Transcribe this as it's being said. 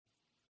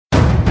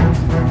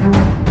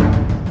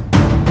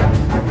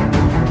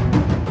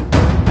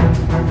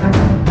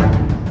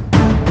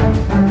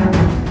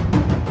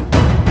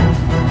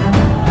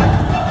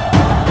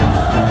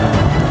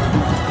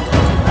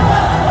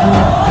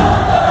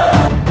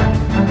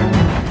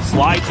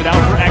Slides it out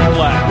for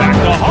Ekblad. Back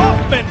to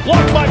Hoffman.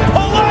 Blocked by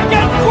Polak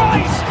and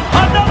Price.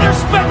 Another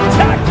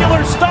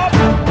spectacular stop.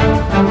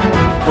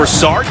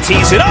 Broussard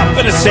tees it up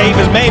and a save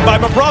is made by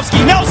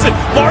Bobrovsky. Nelson.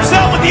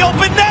 Barzal with the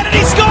open net and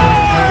he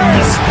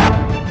scores!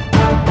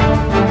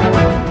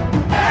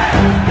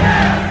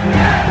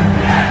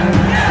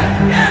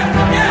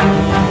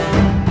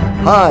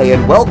 Hi,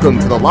 and welcome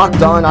to the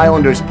Locked On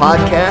Islanders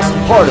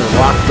podcast, part of the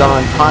Locked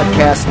On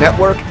Podcast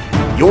Network,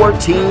 your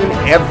team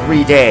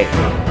every day.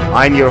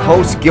 I'm your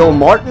host, Gil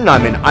Martin.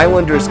 I'm an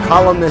Islanders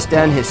columnist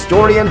and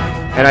historian,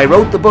 and I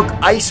wrote the book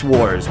Ice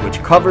Wars,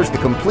 which covers the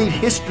complete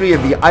history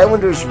of the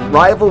Islanders'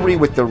 rivalry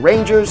with the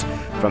Rangers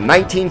from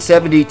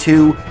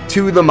 1972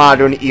 to the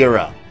modern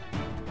era.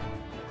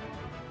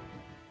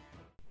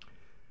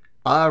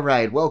 All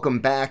right, welcome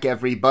back,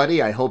 everybody.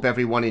 I hope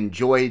everyone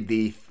enjoyed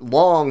the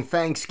long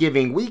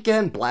Thanksgiving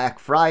weekend, Black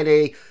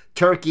Friday,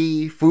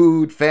 turkey,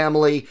 food,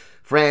 family,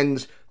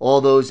 friends, all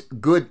those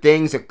good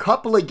things. A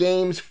couple of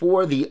games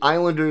for the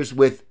Islanders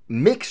with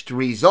mixed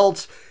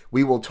results.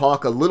 We will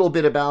talk a little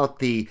bit about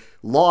the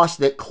loss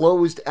that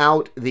closed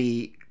out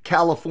the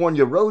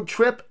California road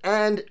trip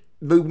and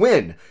the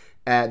win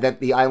that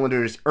the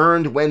Islanders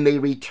earned when they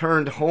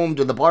returned home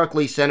to the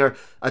Barclays Center,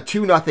 a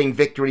 2-0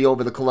 victory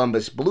over the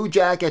Columbus Blue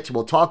Jackets.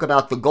 We'll talk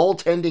about the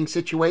goaltending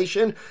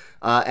situation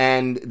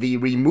and the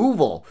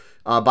removal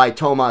by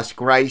Thomas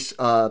Greiss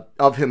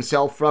of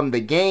himself from the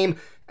game.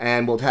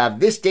 And we'll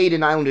have this date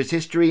in Islanders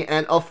history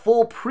and a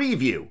full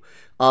preview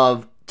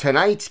of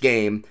tonight's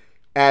game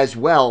as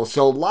well.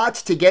 So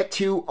lots to get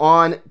to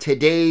on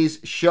today's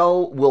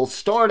show. We'll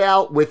start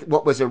out with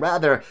what was a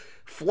rather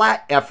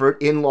flat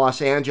effort in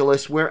Los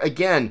Angeles, where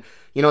again,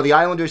 the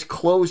Islanders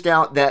closed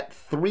out that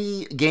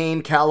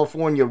 3-game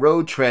California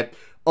road trip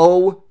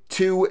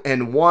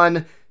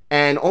 0-2-1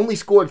 and only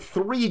scored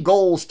 3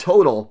 goals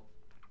total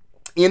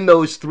in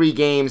those 3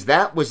 games.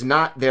 That was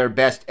not their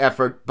best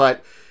effort,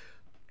 but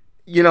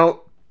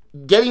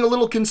getting a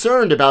little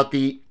concerned about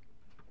the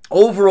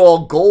overall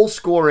goal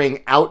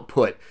scoring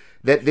output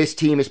that this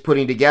team is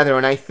putting together,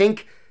 and I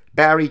think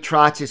Barry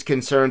Trotz is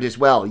concerned as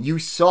well. You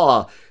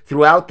saw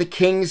throughout the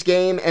Kings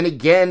game and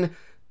again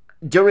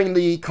during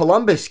the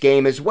Columbus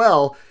game as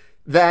well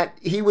that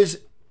he was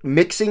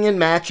mixing and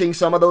matching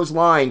some of those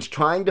lines,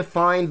 trying to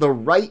find the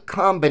right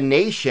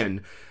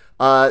combination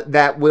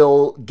that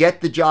will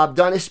get the job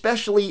done,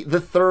 especially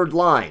the third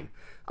line.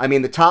 I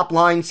mean, the top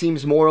line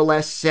seems more or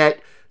less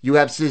set. You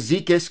have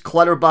Cizikas,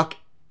 Clutterbuck,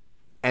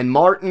 and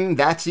Martin.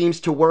 That seems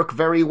to work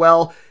very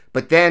well.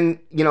 But then,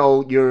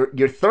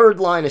 your third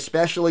line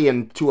especially,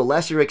 and to a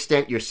lesser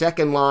extent your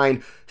second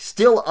line,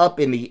 still up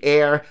in the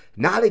air.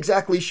 Not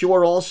exactly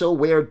sure also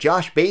where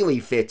Josh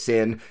Bailey fits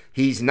in.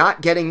 He's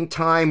not getting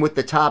time with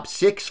the top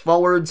 6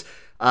 forwards.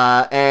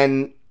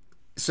 And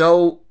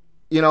so,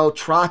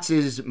 Trotz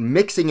is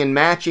mixing and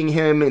matching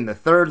him in the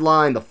third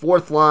line, the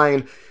fourth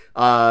line,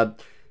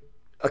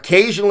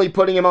 occasionally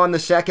putting him on the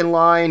second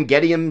line,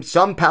 getting him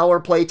some power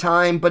play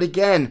time. But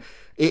again,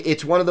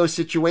 it's one of those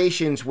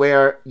situations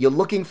where you're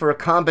looking for a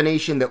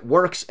combination that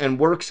works and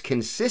works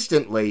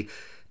consistently.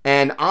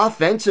 And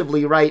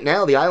offensively right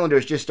now, the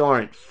Islanders just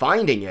aren't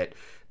finding it.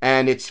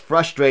 And it's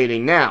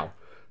frustrating. Now,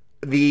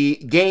 the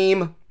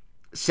game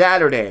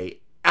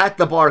Saturday at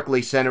the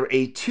Barclays Center,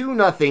 a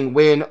 2-0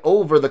 win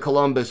over the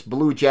Columbus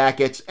Blue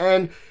Jackets.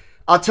 And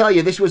I'll tell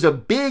you, this was a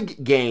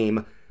big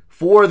game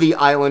for the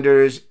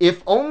Islanders,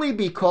 if only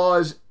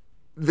because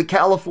the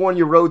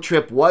California road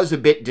trip was a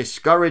bit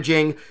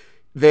discouraging.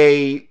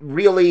 They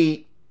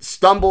really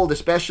stumbled,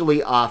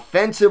 especially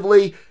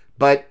offensively,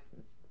 but,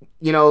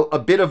 a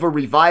bit of a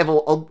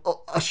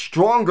revival, a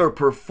stronger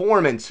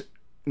performance,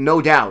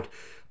 no doubt,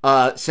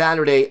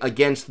 Saturday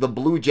against the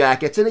Blue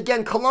Jackets. And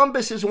again,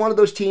 Columbus is one of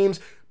those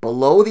teams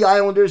below the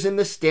Islanders in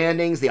the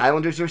standings. The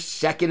Islanders are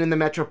second in the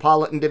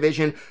Metropolitan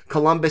Division,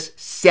 Columbus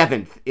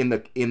 7th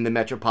in the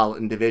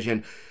Metropolitan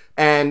Division.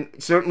 And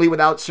certainly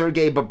without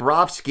Sergei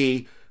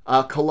Bobrovsky,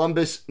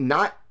 Columbus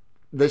not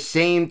the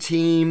same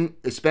team,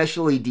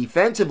 especially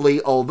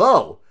defensively,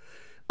 although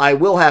I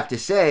will have to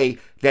say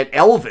that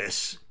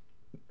Elvis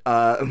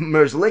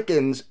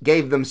Merzlikins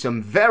gave them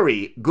some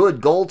very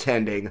good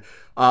goaltending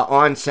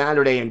on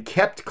Saturday and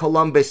kept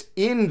Columbus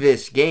in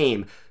this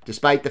game,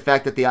 despite the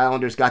fact that the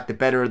Islanders got the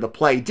better of the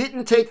play.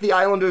 Didn't take the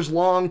Islanders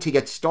long to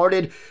get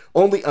started.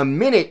 Only a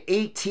minute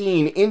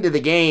 18 into the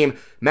game,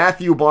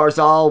 Matthew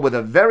Barzal with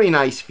a very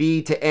nice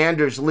feed to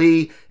Anders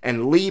Lee,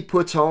 and Lee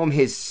puts home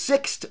his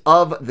 6th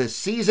of the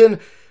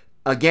season.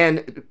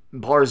 Again,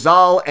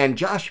 Barzal and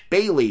Josh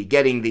Bailey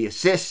getting the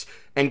assists,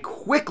 and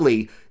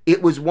quickly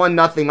it was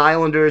 1-0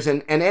 Islanders.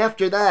 And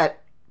after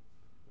that,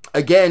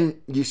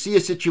 again, you see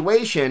a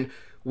situation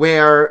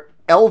where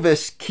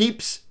Elvis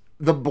keeps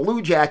the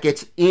Blue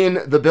Jackets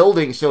in the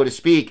building, so to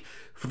speak.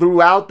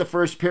 Throughout the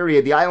first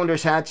period, the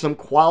Islanders had some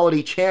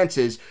quality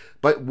chances,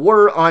 but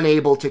were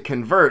unable to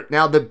convert.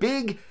 Now, the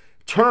big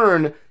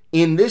turn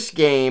in this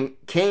game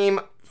came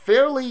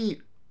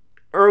fairly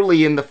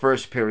early in the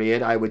first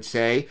period, I would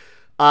say.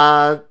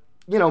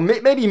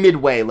 Maybe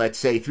midway, let's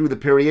say, through the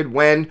period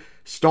when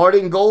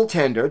starting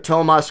goaltender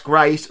Thomas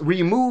Greiss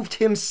removed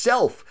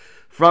himself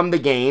from the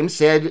game,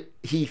 said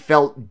he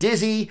felt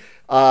dizzy,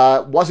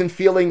 wasn't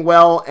feeling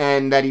well,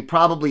 and that he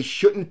probably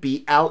shouldn't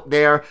be out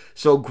there.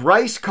 So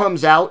Greiss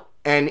comes out,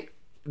 and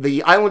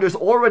the Islanders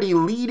already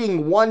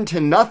leading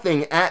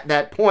 1-0 at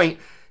that point,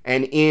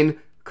 and in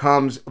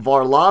comes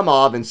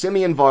Varlamov. And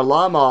Semyon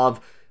Varlamov,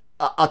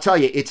 I'll tell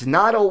you, it's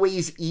not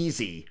always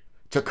easy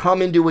to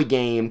come into a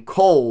game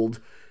cold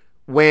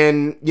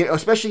when,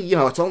 especially,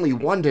 it's only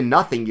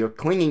 1-0. You're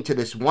clinging to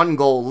this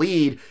 1-goal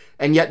lead,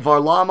 and yet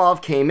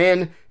Varlamov came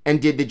in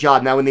and did the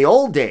job. Now, in the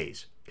old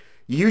days,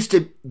 you used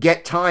to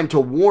get time to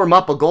warm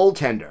up a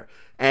goaltender,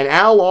 and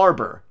Al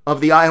Arbour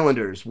of the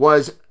Islanders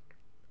was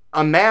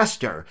a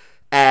master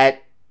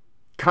at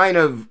kind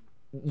of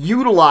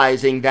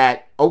utilizing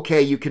that,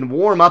 okay, you can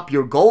warm up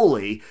your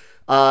goalie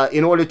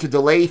in order to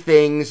delay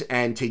things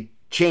and to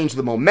change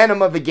the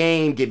momentum of the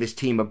game, give his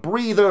team a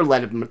breather,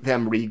 let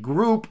them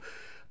regroup.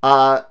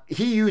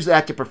 He used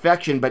that to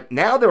perfection, but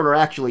now there are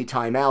actually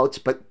timeouts.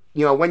 But,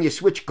 when you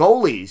switch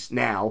goalies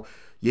now,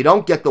 you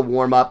don't get the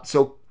warm-up.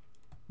 So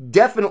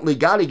definitely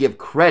got to give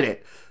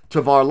credit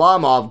to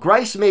Varlamov.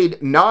 Greiss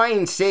made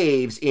 9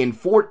 saves in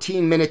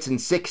 14 minutes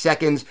and 6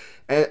 seconds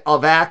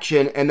of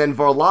action, and then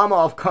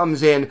Varlamov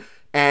comes in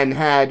and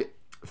had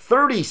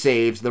 30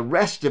 saves the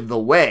rest of the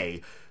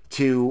way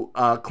to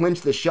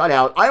clinch the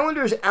shutout.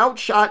 Islanders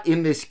outshot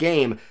in this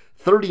game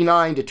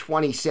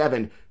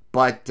 39-27,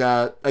 but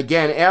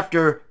again,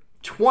 after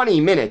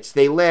 20 minutes,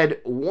 they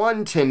led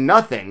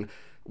 1-0.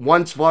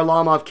 Once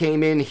Varlamov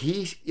came in,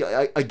 he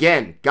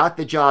again got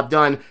the job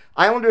done.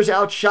 Islanders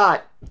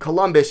outshot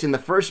Columbus in the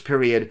first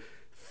period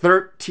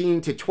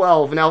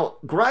 13-12. Now,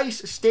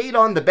 Greiss stayed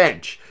on the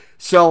bench,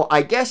 so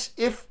I guess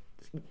if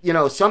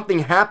something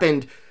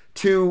happened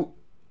to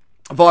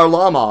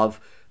Varlamov,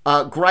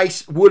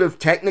 Greiss would have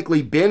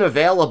technically been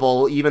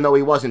available, even though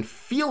he wasn't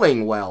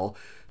feeling well,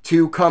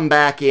 to come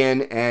back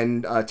in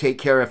and take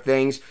care of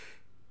things.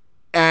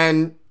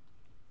 And,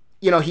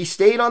 he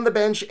stayed on the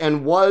bench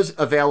and was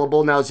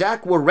available. Now,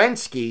 Zach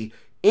Werenski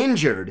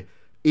injured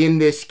in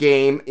this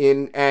game,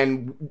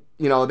 and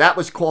that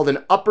was called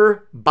an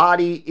upper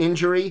body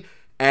injury,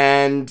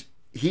 and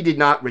he did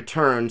not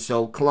return.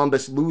 So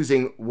Columbus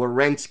losing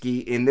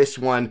Werenski in this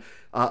one,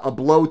 a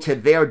blow to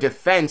their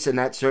defense, and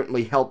that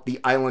certainly helped the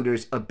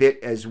Islanders a bit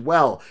as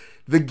well.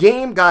 The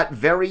game got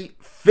very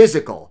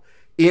physical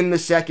in the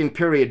second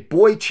period.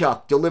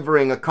 Boychuk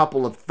delivering a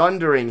couple of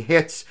thundering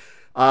hits,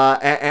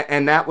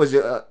 and that was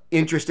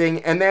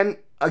interesting. And then,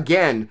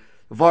 again,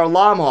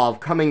 Varlamov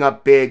coming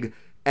up big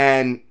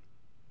and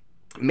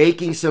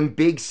making some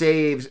big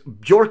saves.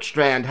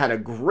 Bjorkstrand had a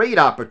great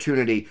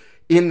opportunity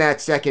in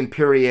that second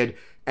period,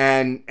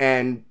 and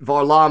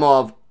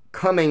Varlamov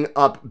coming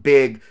up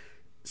big.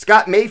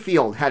 Scott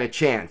Mayfield had a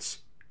chance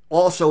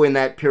also in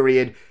that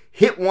period,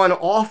 hit one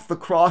off the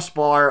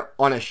crossbar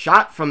on a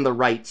shot from the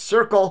right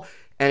circle,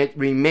 and it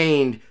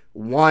remained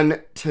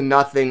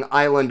 1-0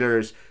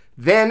 Islanders.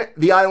 Then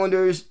the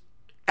Islanders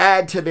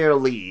add to their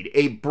lead.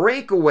 A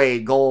breakaway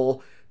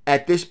goal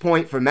at this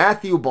point for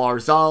Matthew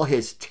Barzal,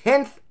 his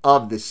 10th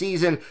of the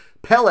season.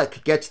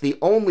 Pelech gets the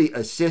only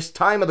assist.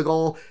 Time of the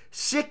goal,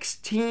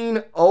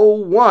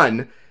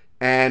 16:01.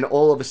 And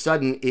all of a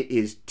sudden, it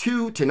is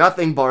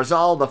 2-0.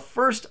 Barzal, the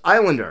first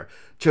Islander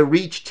to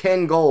reach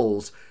 10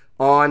 goals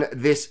on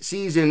this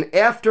season.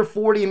 After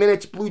 40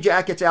 minutes, Blue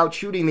Jackets out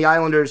shooting the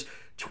Islanders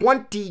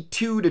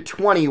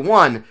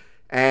 22-21.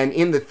 And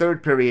in the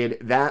third period,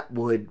 that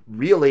would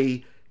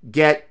really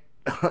get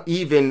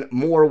even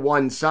more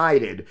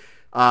one-sided.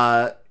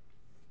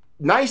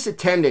 Nice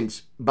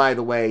attendance, by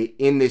the way,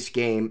 in this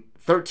game.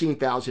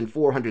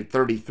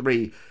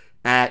 13,433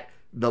 at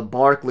the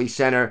Barclays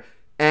Center.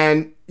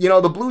 And,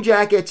 the Blue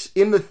Jackets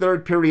in the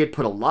third period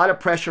put a lot of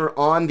pressure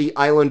on the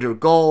Islander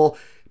goal,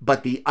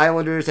 but the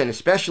Islanders, and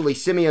especially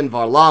Semyon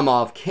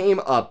Varlamov,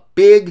 came up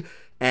big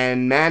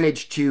and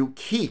managed to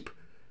keep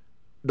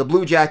the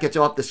Blue Jackets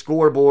off the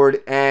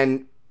scoreboard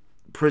and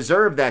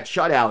preserve that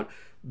shutout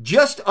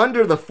just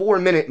under the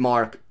 4-minute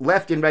mark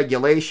left in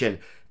regulation.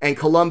 And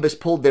Columbus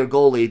pulled their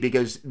goalie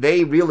because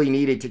they really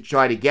needed to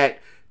try to get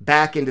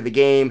back into the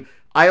game.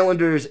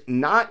 Islanders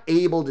not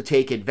able to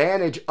take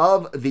advantage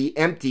of the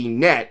empty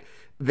net.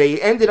 They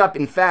ended up,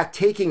 in fact,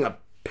 taking a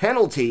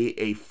penalty,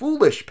 a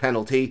foolish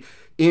penalty,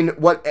 in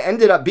what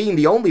ended up being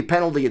the only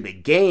penalty of the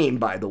game,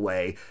 by the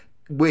way,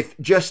 with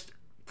just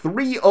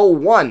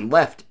 3:01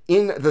 left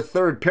in the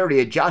third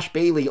period. Josh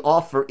Bailey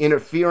off for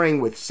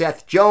interfering with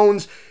Seth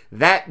Jones.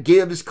 That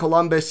gives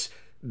Columbus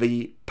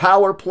the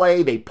power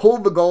play. They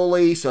pulled the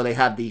goalie, so they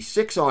have the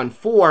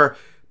 6-on-4,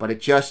 but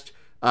it just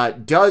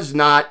does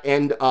not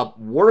end up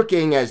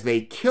working as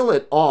they kill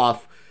it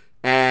off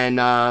and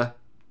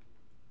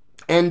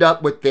end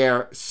up with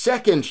their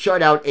second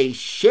shutout, a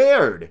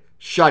shared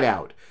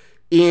shutout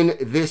in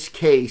this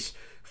case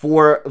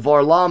for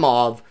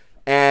Varlamov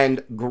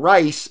and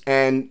Greiss,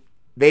 and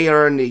they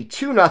earn a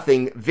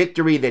 2-0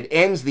 victory that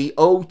ends the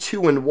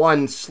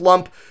 0-2-1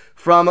 slump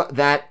from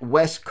that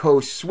West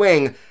Coast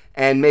swing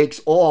and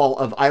makes all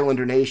of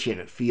Islander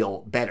Nation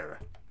feel better.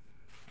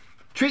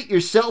 Treat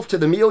yourself to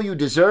the meal you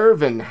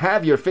deserve and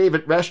have your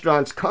favorite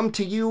restaurants come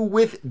to you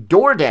with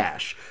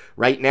DoorDash.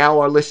 Right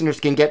now, our listeners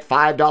can get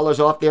 $5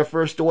 off their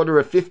first order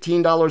of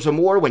 $15 or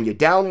more when you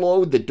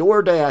download the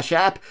DoorDash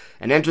app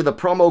and enter the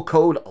promo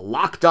code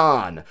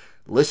LOCKEDON.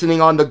 Listening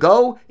on the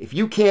go? If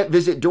you can't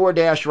visit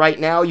DoorDash right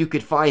now, you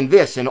could find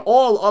this and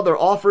all other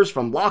offers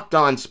from Locked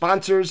On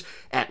sponsors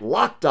at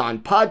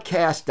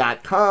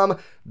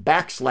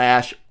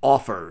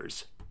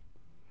LockedOnPodcast.com/offers.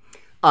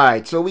 All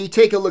right, so we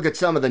take a look at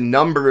some of the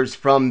numbers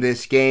from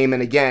this game.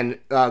 And again,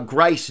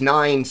 Greiss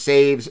 9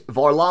 saves,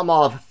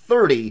 Varlamov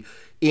 30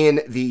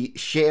 in the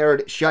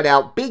shared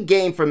shutout. Big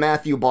game for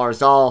Matthew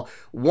Barzal.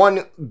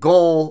 1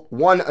 goal,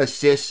 1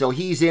 assist. So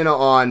he's in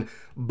on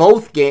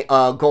both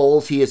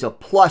goals. He is a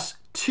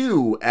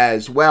 +2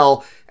 as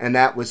well. And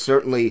that was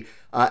certainly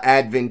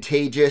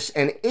advantageous.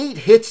 And 8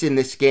 hits in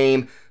this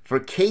game for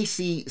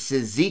Casey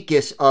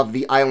Cizikas of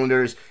the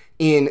Islanders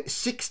in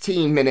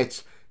 16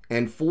 minutes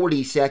and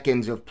 40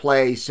 seconds of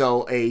play,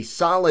 so a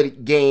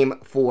solid game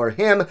for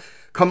him.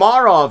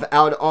 Komarov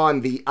out on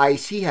the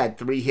ice, he had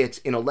 3 hits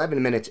in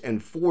 11 minutes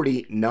and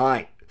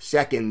 49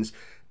 seconds.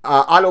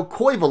 Otto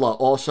Koivula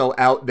also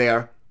out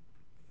there.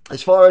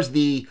 As far as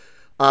the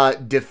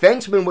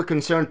defensemen were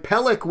concerned,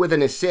 Pelech with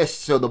an assist,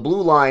 so the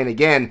blue line,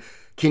 again,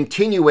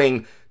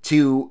 continuing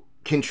to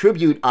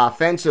contribute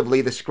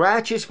offensively. The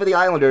scratches for the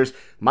Islanders,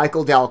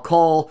 Michael Dal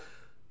Colle,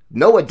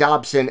 Noah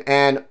Dobson,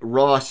 and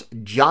Ross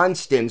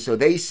Johnston, so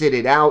they sit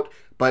it out.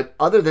 But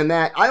other than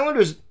that,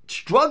 Islanders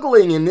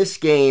struggling in this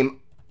game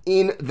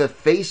in the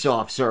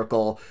face-off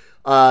circle.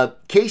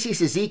 Casey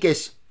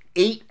Cizikas,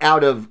 8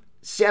 out of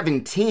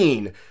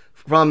 17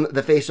 from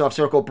the face-off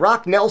circle.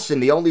 Brock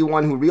Nelson, the only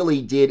one who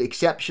really did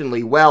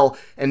exceptionally well,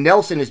 and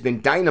Nelson has been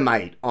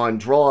dynamite on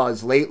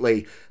draws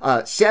lately.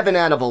 7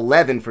 out of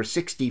 11 for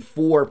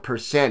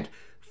 64%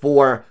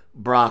 for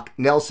Brock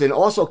Nelson.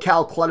 Also,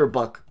 Cal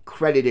Clutterbuck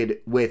credited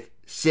with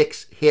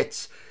 6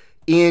 hits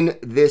in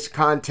this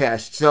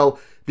contest. So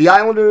the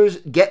Islanders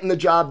getting the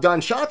job done.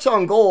 Shots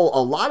on goal,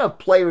 a lot of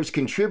players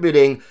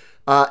contributing.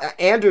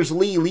 Anders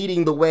Lee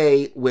leading the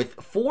way with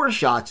 4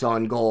 shots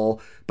on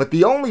goal, but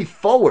the only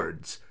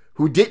forwards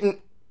who didn't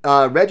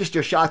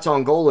register shots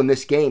on goal in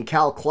this game,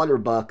 Cal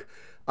Clutterbuck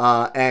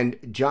and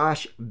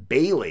Josh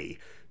Bailey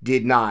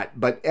did not.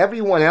 But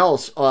everyone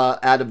else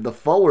out of the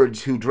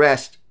forwards who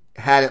dressed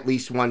had at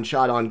least 1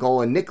 shot on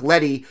goal, and Nick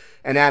Leddy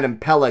and Adam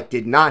Pelech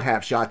did not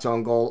have shots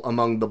on goal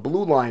among the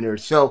blue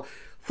liners. So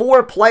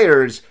 4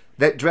 players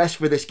that dressed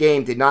for this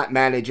game did not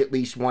manage at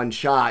least 1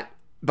 shot.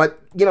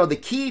 But, you know, the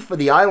key for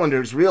the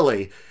Islanders,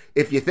 really,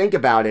 if you think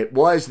about it,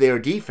 was their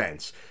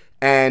defense.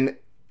 And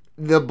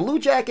the Blue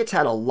Jackets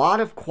had a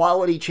lot of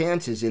quality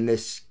chances in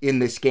this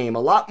game. A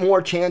lot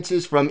more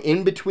chances from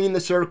in between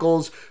the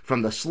circles,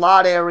 from the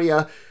slot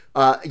area.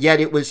 Yet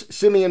it was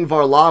Semyon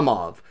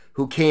Varlamov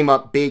who came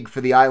up big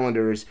for the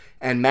Islanders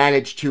and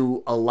managed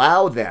to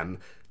allow them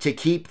to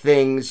keep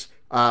things,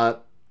 to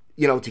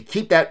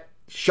keep that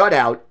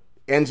shutout.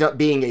 Ends up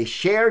being a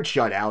shared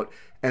shutout,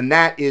 and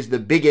that is the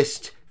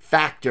biggest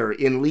factor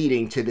in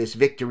leading to this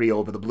victory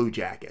over the Blue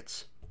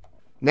Jackets.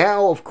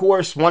 Now, of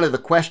course, one of the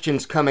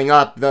questions coming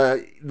up,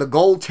 the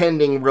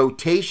goaltending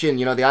rotation.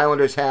 You know, the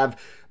Islanders have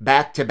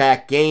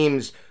back-to-back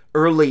games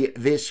early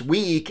this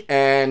week,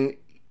 and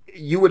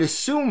you would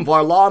assume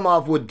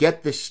Varlamov would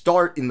get the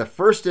start in the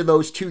first of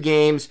those 2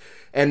 games,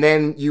 and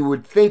then you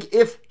would think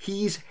if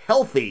he's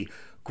healthy,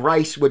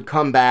 Greiss would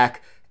come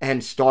back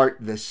and start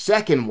the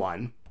second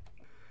one.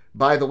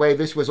 By the way,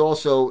 this was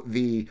also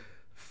the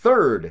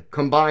 3rd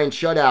combined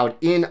shutout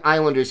in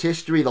Islanders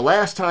history. The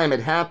last time it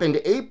happened,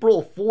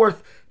 April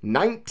 4th,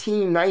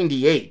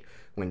 1998,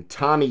 when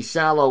Tommy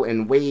Salo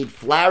and Wade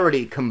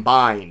Flaherty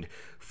combined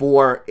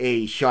for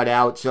a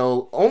shutout.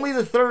 So only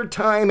the 3rd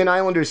time in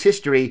Islanders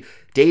history,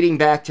 dating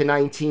back to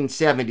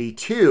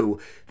 1972,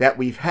 that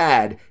we've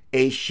had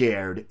a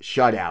shared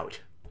shutout.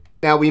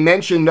 Now, we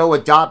mentioned Noah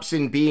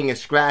Dobson being a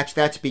scratch.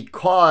 That's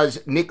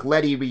because Nick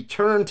Leddy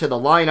returned to the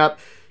lineup.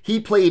 He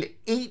played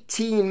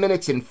 18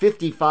 minutes and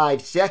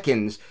 55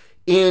 seconds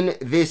in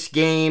this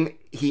game.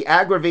 He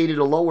aggravated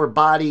a lower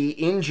body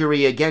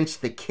injury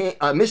against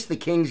missed the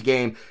Kings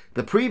game.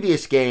 The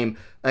previous game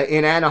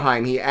in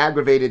Anaheim, he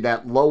aggravated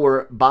that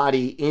lower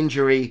body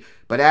injury.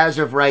 But as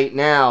of right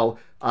now,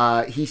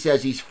 he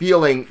says he's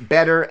feeling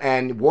better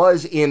and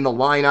was in the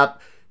lineup.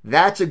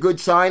 That's a good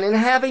sign. And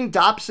having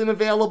Dobson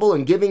available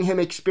and giving him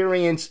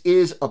experience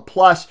is a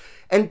plus.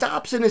 And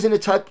Dobson is in a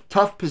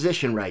tough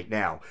position right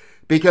now,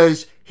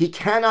 because he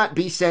cannot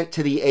be sent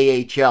to the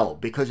AHL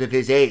because of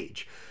his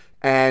age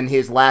and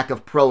his lack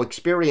of pro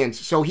experience.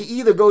 So he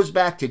either goes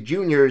back to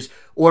juniors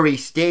or he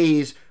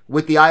stays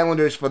with the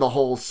Islanders for the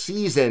whole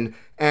season.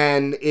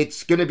 And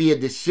it's going to be a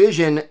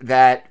decision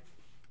that,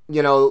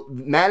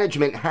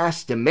 management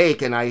has to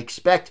make. And I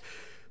expect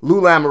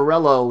Lou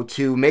Lamoriello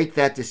to make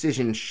that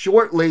decision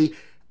shortly.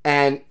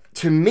 And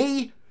to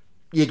me,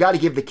 you got to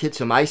give the kid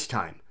some ice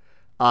time.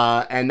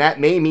 And that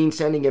may mean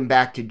sending him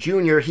back to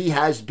junior. He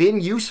has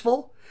been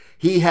useful.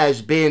 He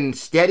has been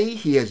steady.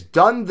 He has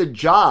done the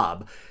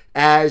job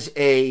as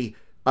a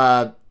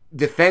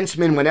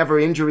defenseman whenever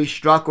injury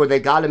struck or they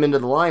got him into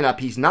the lineup.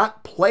 He's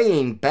not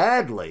playing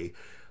badly.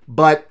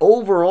 But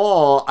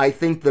overall, I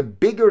think the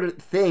bigger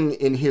thing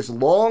in his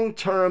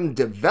long-term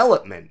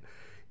development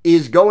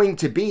is going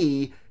to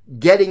be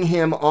getting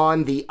him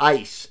on the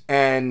ice.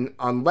 And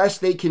unless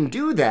they can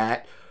do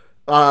that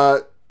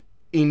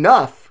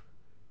enough,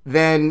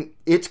 then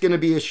it's going to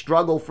be a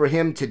struggle for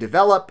him to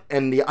develop,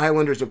 and the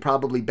Islanders are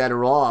probably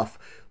better off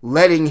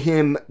letting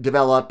him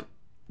develop,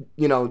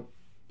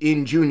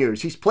 in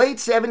juniors. He's played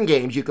 7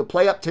 games. You could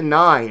play up to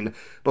 9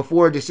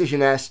 before a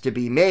decision has to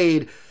be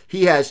made.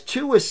 He has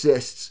 2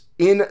 assists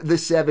in the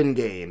 7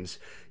 games,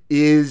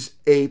 is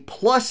a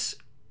plus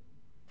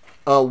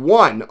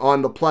 1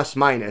 on the plus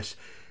minus.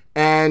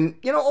 And,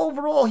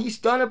 overall, he's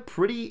done a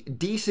pretty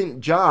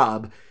decent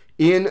job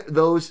in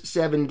those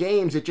 7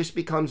 games. It just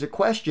becomes a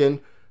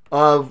question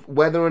of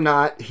whether or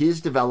not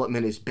his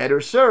development is better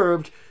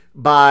served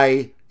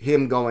by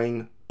him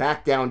going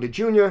back down to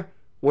junior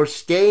or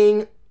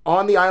staying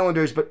on the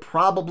Islanders, but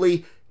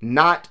probably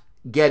not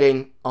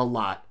getting a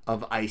lot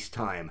of ice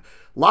time.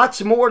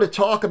 Lots more to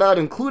talk about,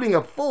 including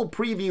a full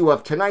preview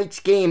of tonight's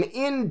game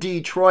in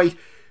Detroit.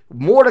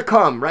 More to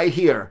come right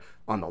here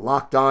on the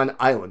Locked On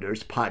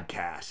Islanders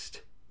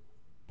podcast.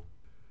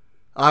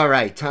 All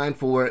right, time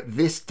for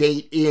This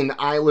Date in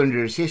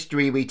Islanders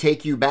History. We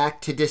take you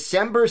back to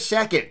December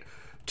 2nd,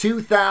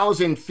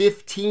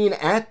 2015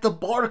 at the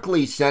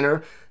Barclays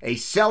Center. A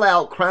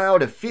sellout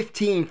crowd of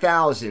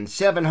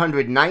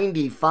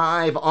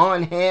 15,795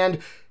 on hand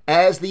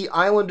as the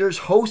Islanders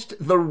host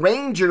the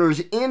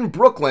Rangers in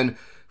Brooklyn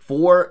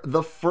for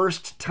the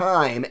first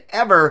time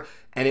ever.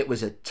 And it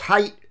was a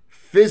tight,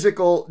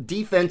 physical,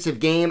 defensive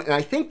game. And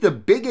I think the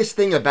biggest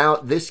thing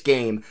about this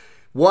game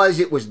was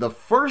it was the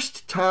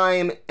first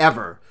time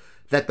ever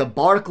that the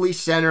Barclays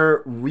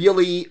Center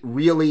really,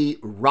 really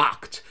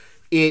rocked.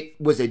 It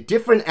was a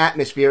different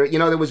atmosphere.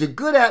 There was a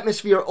good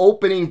atmosphere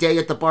opening day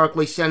at the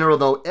Barclays Center,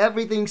 although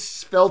everything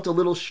felt a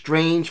little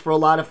strange for a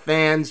lot of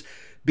fans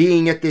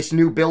being at this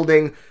new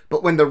building.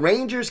 But when the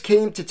Rangers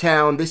came to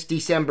town this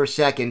December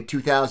 2nd,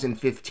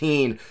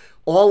 2015,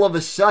 all of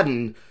a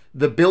sudden,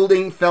 the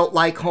building felt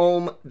like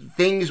home.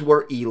 Things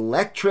were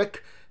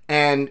electric.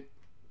 And,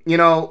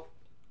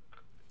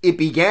 it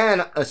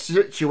began a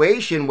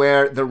situation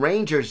where the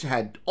Rangers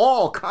had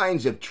all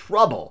kinds of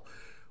trouble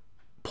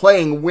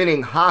playing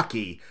winning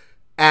hockey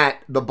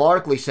at the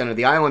Barclays Center.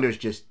 The Islanders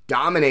just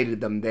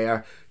dominated them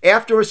there.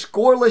 After a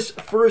scoreless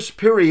first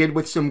period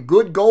with some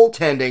good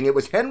goaltending, it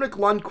was Henrik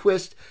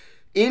Lundqvist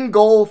in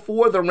goal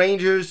for the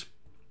Rangers.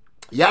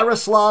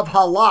 Yaroslav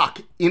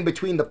Halak in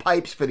between the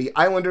pipes for the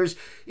Islanders.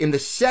 In the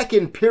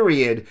second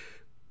period,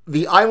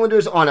 the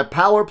Islanders on a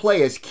power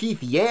play as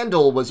Keith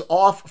Yandle was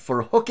off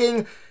for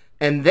hooking.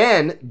 And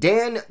then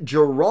Dan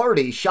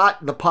Girardi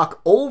shot the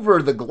puck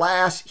over the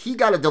glass. He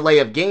got a delay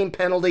of game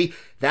penalty.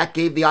 That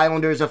gave the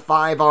Islanders a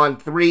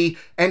 5-on-3.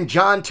 And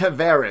John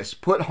Tavares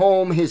put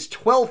home his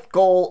 12th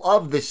goal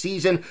of the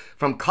season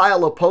from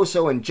Kyle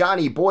Oposo and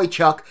Johnny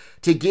Boychuk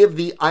to give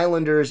the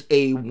Islanders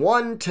a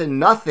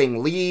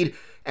 1-0 lead.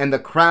 And the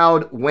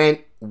crowd went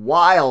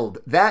wild.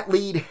 That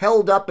lead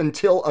held up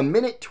until a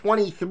minute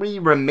 23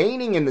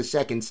 remaining in the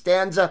second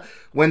stanza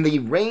when the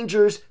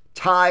Rangers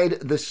tied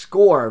the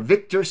score.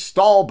 Victor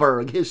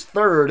Stahlberg, his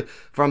third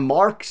from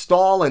Mark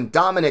Stahl and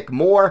Dominic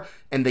Moore,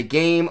 and the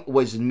game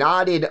was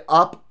knotted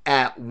up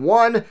at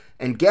 1.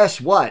 And guess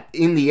what?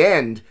 In the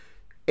end,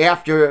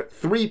 after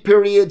 3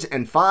 periods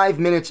and 5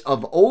 minutes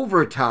of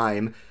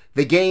overtime,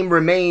 the game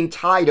remained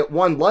tied at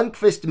 1.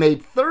 Lundqvist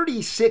made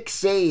 36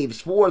 saves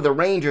for the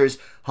Rangers.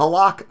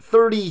 Halak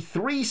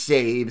 33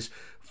 saves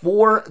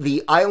for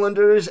the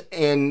Islanders,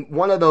 and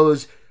one of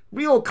those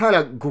real kind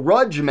of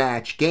grudge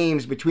match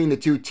games between the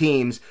two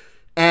teams.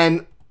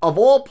 And of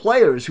all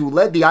players who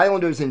led the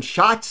Islanders in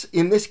shots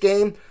in this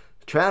game,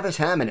 Travis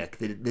Hamonic,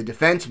 the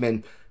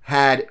defenseman,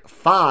 had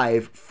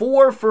 5.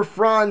 4 for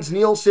Franz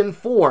Nielsen,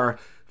 4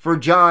 for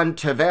John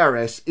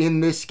Tavares in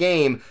this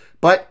game.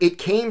 But it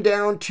came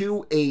down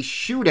to a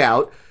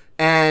shootout,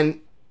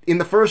 and in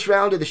the first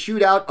round of the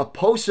shootout,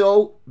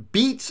 Oposo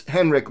beats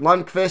Henrik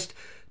Lundqvist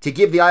to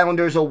give the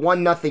Islanders a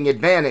 1-0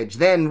 advantage.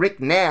 Then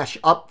Rick Nash,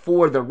 up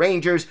for the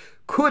Rangers,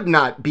 could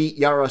not beat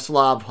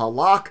Yaroslav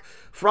Halak.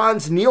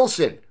 Franz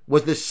Nielsen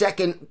was the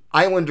second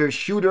Islanders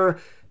shooter,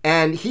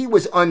 and he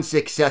was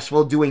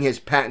unsuccessful doing his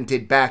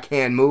patented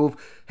backhand move.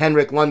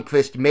 Henrik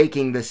Lundqvist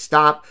making the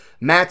stop.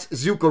 Mats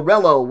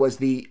Zuccarello was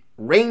the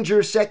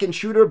Rangers' second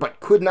shooter,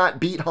 but could not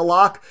beat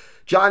Halak.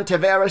 John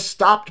Tavares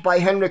stopped by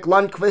Henrik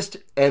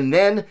Lundqvist, and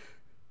then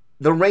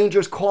the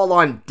Rangers call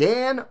on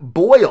Dan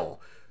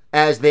Boyle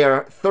as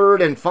their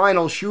third and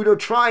final shooter,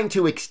 trying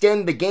to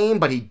extend the game,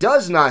 but he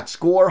does not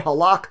score.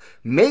 Halak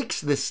makes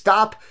the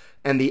stop,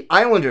 and the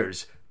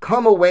Islanders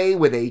come away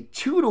with a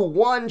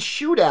 2-1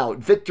 shootout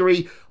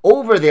victory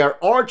over their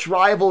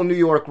arch-rival New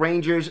York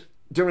Rangers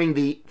during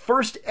the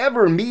first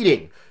ever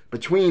meeting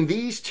between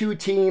these two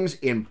teams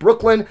in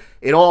Brooklyn.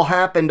 It all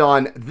happened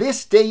on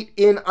this date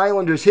in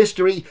Islanders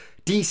history,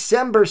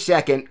 December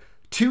 2nd,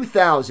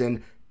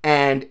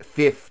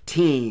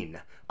 2015.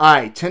 All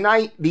right,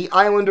 tonight the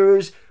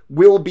Islanders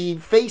will be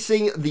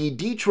facing the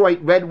Detroit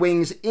Red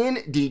Wings in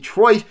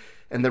Detroit,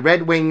 and the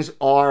Red Wings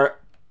are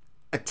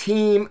a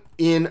team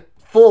in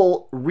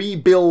full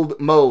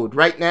rebuild mode.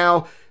 Right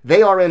now,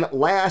 they are in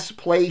last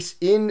place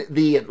in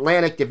the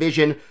Atlantic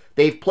Division.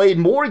 They've played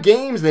more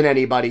games than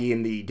anybody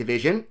in the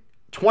division,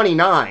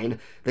 29.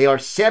 They are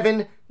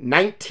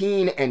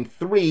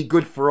 7-19-3,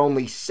 good for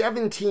only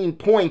 17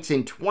 points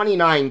in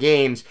 29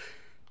 games.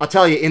 I'll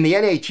tell you, in the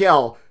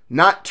NHL,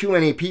 not too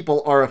many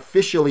people are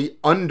officially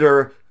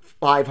under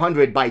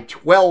 500 by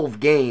 12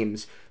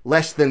 games,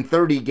 less than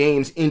 30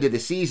 games into the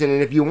season.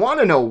 And if you want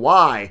to know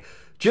why,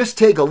 just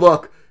take a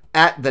look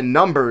at the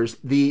numbers.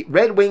 The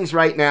Red Wings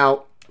right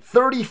now,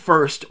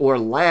 31st or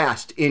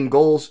last in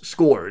goals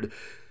scored,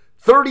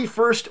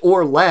 31st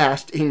or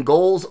last in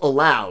goals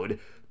allowed,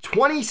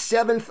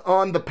 27th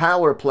on the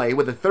power play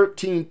with a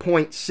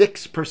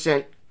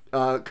 13.6%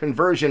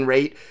 conversion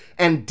rate,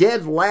 and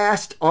dead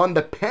last on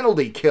the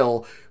penalty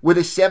kill with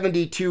a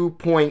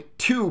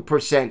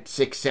 72.2%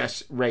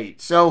 success rate.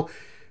 So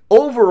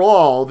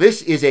overall,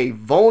 this is a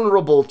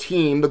vulnerable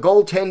team. The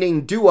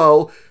goaltending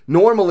duo,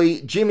 normally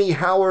Jimmy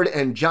Howard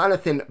and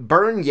Jonathan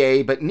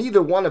Bernier, but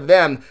neither one of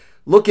them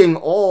looking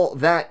all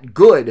that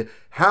good.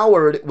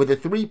 Howard with a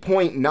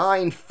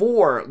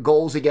 3.94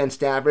 goals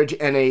against average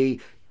and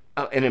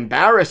an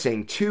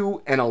embarrassing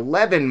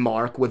 2-11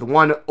 mark with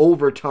one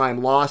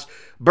overtime loss.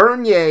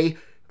 Bernier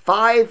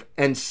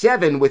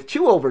 5-7 with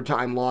 2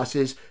 overtime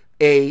losses,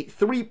 a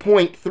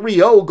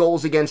 3.30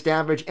 goals against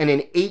average, and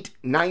an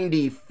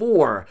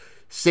 .894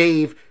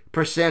 save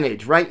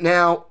percentage. Right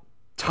now,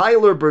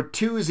 Tyler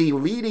Bertuzzi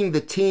leading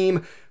the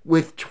team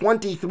with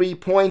 23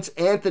 points.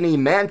 Anthony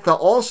Mantha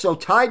also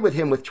tied with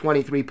him with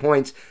 23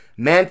 points.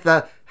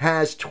 Mantha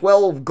has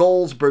 12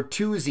 goals,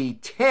 Bertuzzi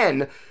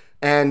 10,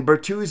 and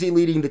Bertuzzi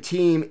leading the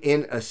team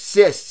in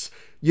assists.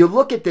 You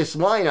look at this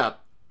lineup,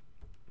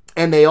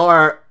 and they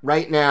are,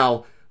 right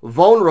now,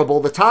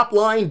 vulnerable. The top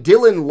line,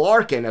 Dylan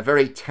Larkin, a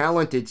very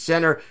talented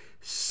center,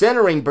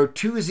 centering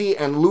Bertuzzi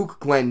and Luke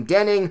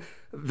Glendening.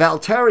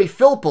 Valtteri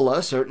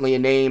Filppula, certainly a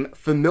name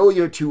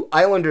familiar to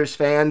Islanders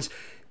fans,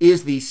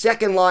 is the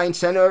second line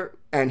center,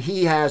 and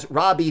he has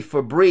Robbie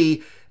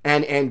Fabry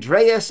and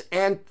Andreas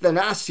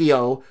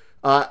Athanasiou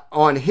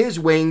on his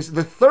wings.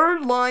 The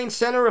third line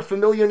center, a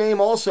familiar name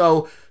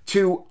also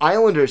to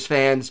Islanders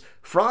fans,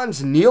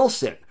 Frans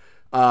Nielsen,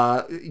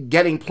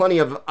 getting plenty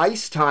of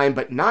ice time,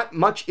 but not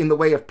much in the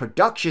way of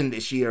production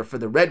this year for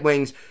the Red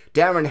Wings.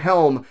 Darren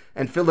Helm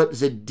and Philip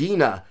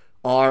Zadina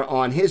are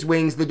on his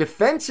wings. The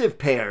defensive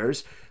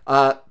pairs,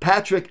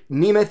 Patrick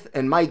Nemeth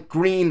and Mike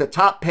Green, the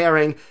top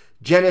pairing,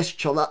 Dennis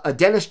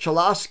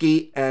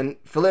Cholowski and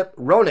Philip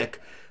Roenick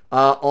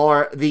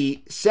are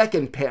the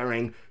second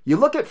pairing. You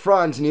look at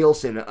Frans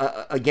Nielsen,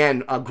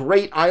 again, a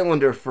great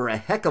Islander for a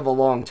heck of a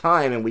long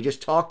time, and we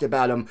just talked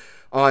about him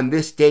on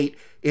this date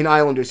in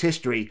Islanders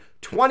history.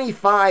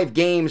 25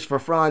 games for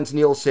Frans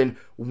Nielsen,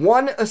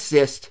 1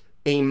 assist,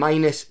 a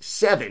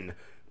 -7,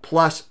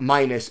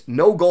 plus/minus,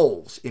 no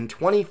goals in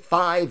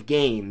 25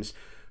 games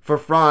for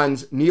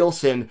Frans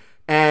Nielsen.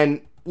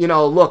 And, you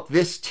know, look,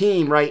 this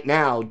team right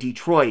now,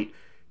 Detroit,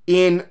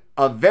 in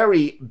a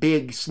very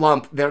big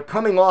slump. They're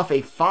coming off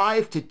a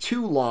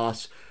 5-2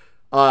 loss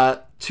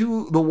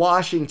to the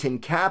Washington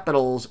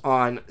Capitals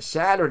on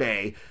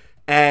Saturday,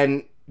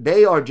 and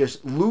they are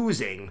just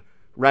losing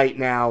right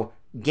now,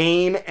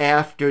 game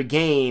after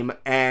game,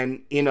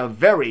 and in a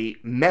very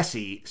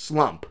messy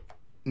slump.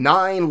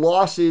 9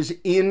 losses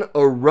in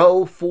a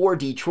row for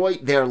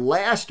Detroit. Their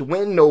last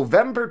win,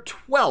 November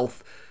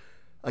 12th,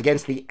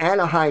 against the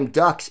Anaheim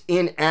Ducks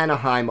in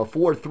Anaheim, a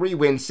 4-3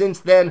 win. Since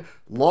then,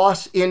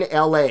 loss in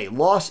LA,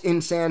 loss in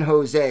San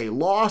Jose,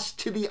 loss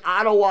to the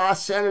Ottawa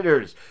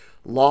Senators,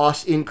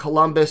 loss in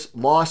Columbus,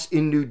 loss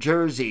in New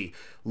Jersey,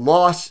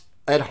 loss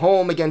at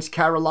home against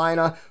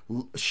Carolina,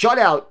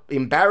 shutout,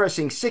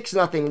 embarrassing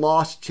 6-0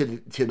 loss to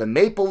the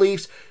Maple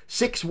Leafs,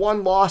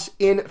 6-1 loss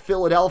in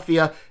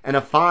Philadelphia, and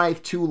a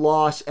 5-2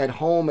 loss at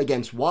home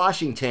against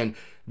Washington.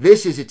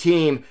 This is a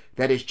team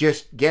that is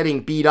just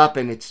getting beat up,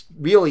 and it's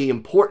really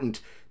important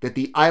that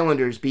the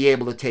Islanders be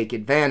able to take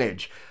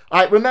advantage. All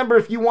right, remember,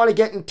 if you want to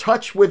get in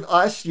touch with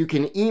us, you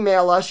can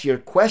email us your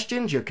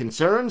questions, your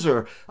concerns,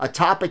 or a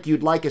topic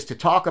you'd like us to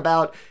talk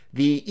about.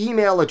 The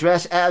email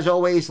address, as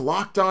always,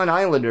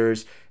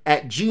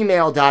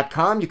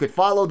 lockedonislanders@gmail.com. You could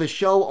follow the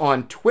show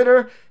on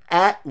Twitter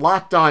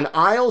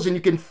 @LockedOnIsles, and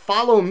you can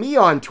follow me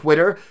on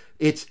Twitter.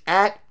 It's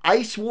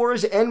Ice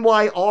Wars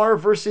NYR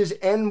versus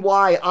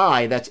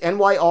NYI. That's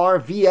NYR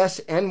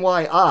vs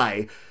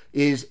NYI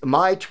is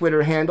my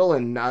Twitter handle,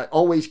 and I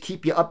always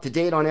keep you up to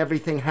date on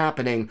everything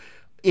happening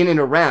in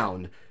and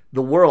around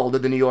the world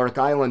of the New York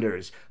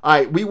Islanders. All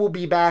right, we will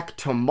be back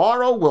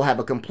tomorrow. We'll have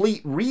a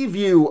complete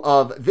review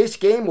of this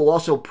game. We'll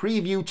also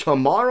preview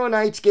tomorrow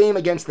night's game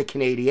against the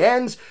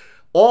Canadiens.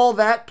 All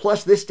that,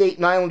 plus this date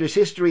in Islanders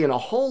history, and a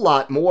whole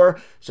lot more.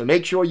 So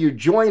make sure you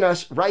join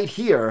us right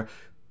here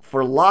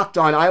for Locked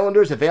On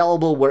Islanders,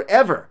 available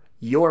wherever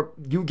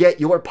you get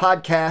your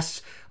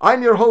podcasts.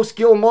 I'm your host,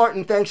 Gil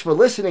Martin. Thanks for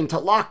listening to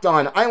Locked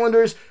On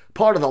Islanders,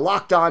 part of the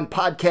Locked On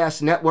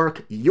Podcast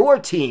Network, your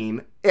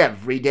team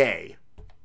every day.